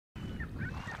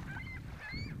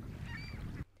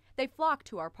they flock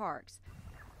to our parks.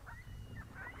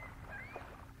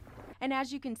 And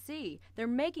as you can see, they're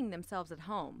making themselves at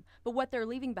home, but what they're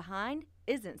leaving behind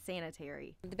isn't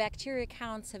sanitary. The bacteria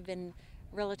counts have been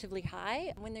relatively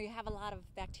high. When you have a lot of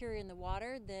bacteria in the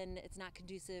water, then it's not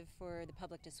conducive for the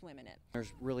public to swim in it.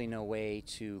 There's really no way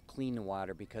to clean the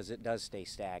water because it does stay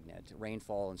stagnant.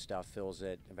 Rainfall and stuff fills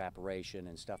it, evaporation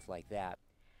and stuff like that.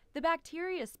 The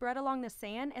bacteria spread along the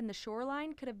sand and the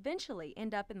shoreline could eventually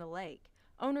end up in the lake.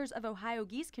 Owners of Ohio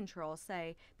Geese Control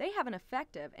say they have an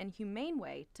effective and humane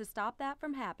way to stop that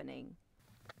from happening.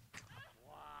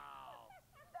 Wow.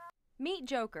 Meet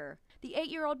Joker. The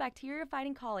 8-year-old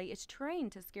bacteria-fighting collie is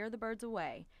trained to scare the birds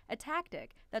away, a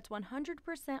tactic that's 100%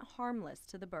 harmless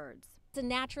to the birds. It's a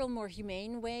natural, more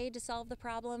humane way to solve the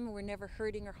problem. We're never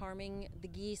hurting or harming the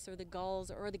geese or the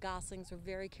gulls or the goslings. We're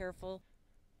very careful.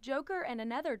 Joker and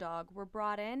another dog were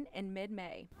brought in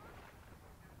mid-May.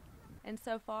 And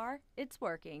so far, it's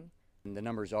working. The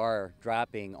numbers are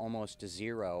dropping almost to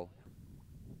zero.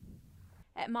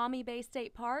 At Maumee Bay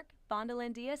State Park,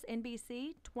 Vonda Diaz,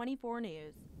 NBC 24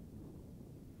 News.